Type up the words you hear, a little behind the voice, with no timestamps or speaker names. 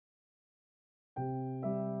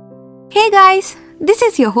Hey guys, this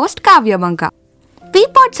is your host Kavya Banka.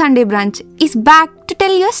 Peapod Sunday Brunch is back to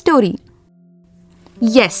tell you a story.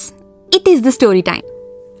 Yes, it is the story time.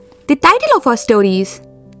 The title of our story is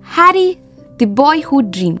Harry, the Boy Who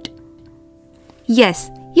Dreamed.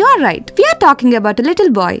 Yes, you are right. We are talking about a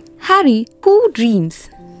little boy, Harry, who dreams.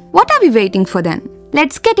 What are we waiting for then?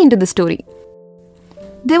 Let's get into the story.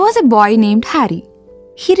 There was a boy named Harry.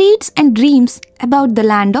 He reads and dreams about the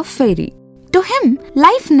land of fairy. To him,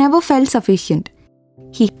 life never felt sufficient.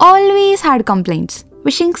 He always had complaints,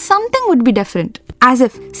 wishing something would be different, as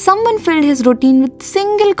if someone filled his routine with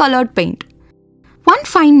single-colored paint. One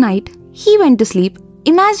fine night, he went to sleep,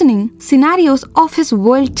 imagining scenarios of his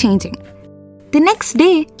world changing. The next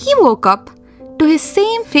day, he woke up to his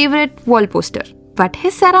same favorite wall poster, but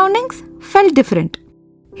his surroundings felt different.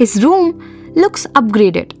 His room looks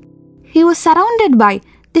upgraded. He was surrounded by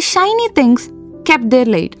the shiny things kept there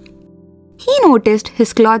laid. He noticed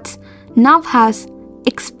his clothes now has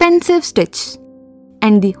expensive stitches,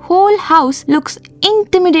 and the whole house looks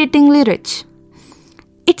intimidatingly rich.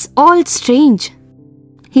 It's all strange.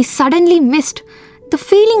 He suddenly missed the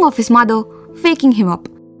feeling of his mother waking him up,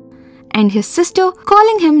 and his sister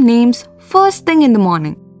calling him names first thing in the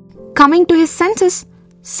morning. Coming to his senses,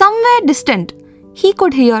 somewhere distant, he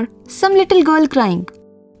could hear some little girl crying.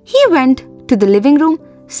 He went to the living room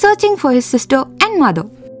searching for his sister and mother.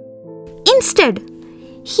 Instead,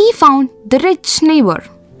 he found the rich neighbor,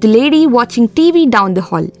 the lady watching TV down the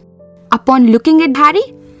hall. Upon looking at Harry,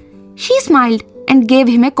 she smiled and gave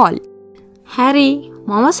him a call. Harry,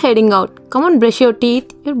 Mama's heading out. Come on, brush your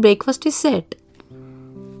teeth. Your breakfast is set.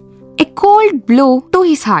 A cold blow to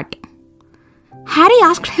his heart. Harry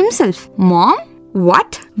asked himself, Mom?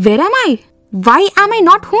 What? Where am I? Why am I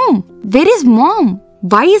not home? Where is Mom?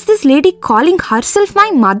 Why is this lady calling herself my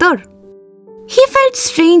mother? He felt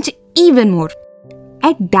strange even more.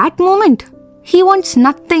 At that moment, he wants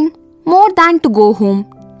nothing more than to go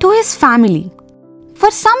home to his family. For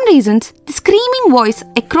some reasons, the screaming voice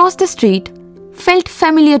across the street felt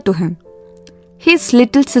familiar to him. His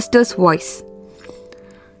little sister's voice.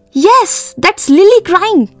 Yes, that's Lily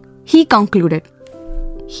crying, he concluded.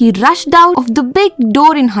 He rushed out of the big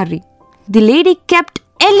door in a hurry. The lady kept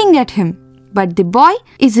yelling at him, but the boy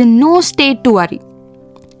is in no state to worry.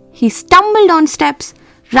 He stumbled on steps,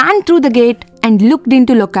 ran through the gate and looked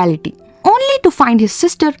into locality, only to find his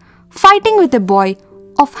sister fighting with a boy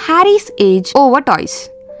of Harry's age over toys.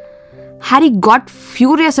 Harry got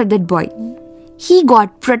furious at that boy. He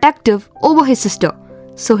got protective over his sister,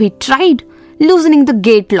 so he tried loosening the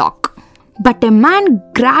gate lock. But a man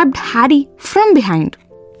grabbed Harry from behind.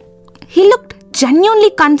 He looked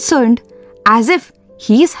genuinely concerned, as if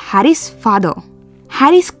he is Harry's father.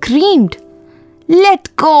 Harry screamed,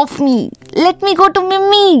 Let go of me! Let me go to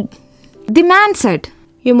Mimi! The man said,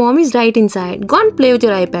 Your mom is right inside. Go and play with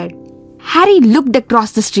your iPad. Harry looked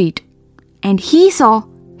across the street and he saw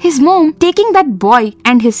his mom taking that boy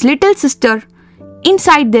and his little sister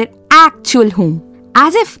inside their actual home.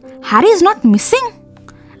 As if Harry is not missing.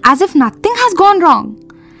 As if nothing has gone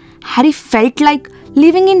wrong. Harry felt like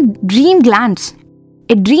living in dreamlands.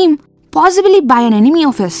 A dream possibly by an enemy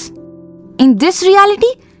of his. In this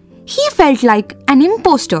reality, he felt like an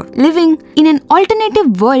imposter living in an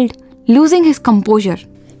alternative world, losing his composure.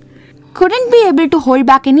 Couldn't be able to hold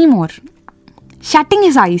back anymore. Shutting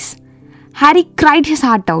his eyes, Harry cried his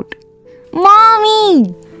heart out.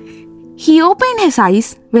 Mommy! He opened his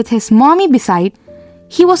eyes with his mommy beside.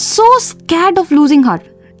 He was so scared of losing her.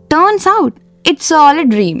 Turns out, it's all a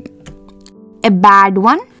dream. A bad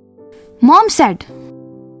one? Mom said,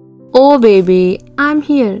 Oh baby, I'm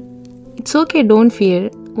here. It's okay, don't fear.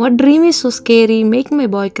 What dream is so scary, making my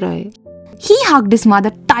boy cry? He hugged his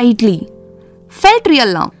mother tightly. Felt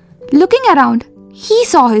real now. Looking around, he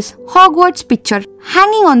saw his Hogwarts picture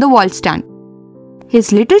hanging on the wall stand.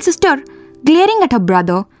 His little sister glaring at her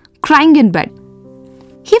brother, crying in bed.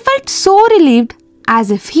 He felt so relieved,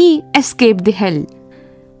 as if he escaped the hell.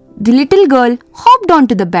 The little girl hopped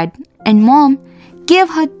onto the bed and Mom gave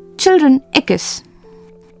her children a kiss.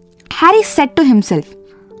 Harry said to himself,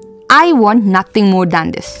 I want nothing more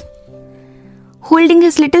than this. Holding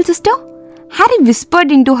his little sister, Harry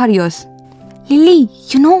whispered into her ears, Lily,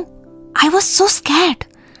 I was so scared.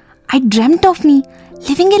 I dreamt of me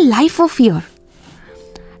living a life of fear.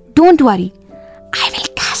 Don't worry, I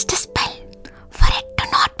will cast a spell for it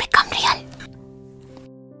to not become real.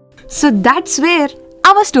 So that's where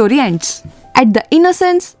our story ends, at the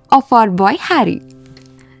innocence of our boy Harry.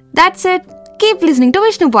 That's it. Keep listening to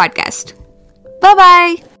Vishnu Podcast.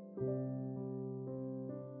 Bye-bye.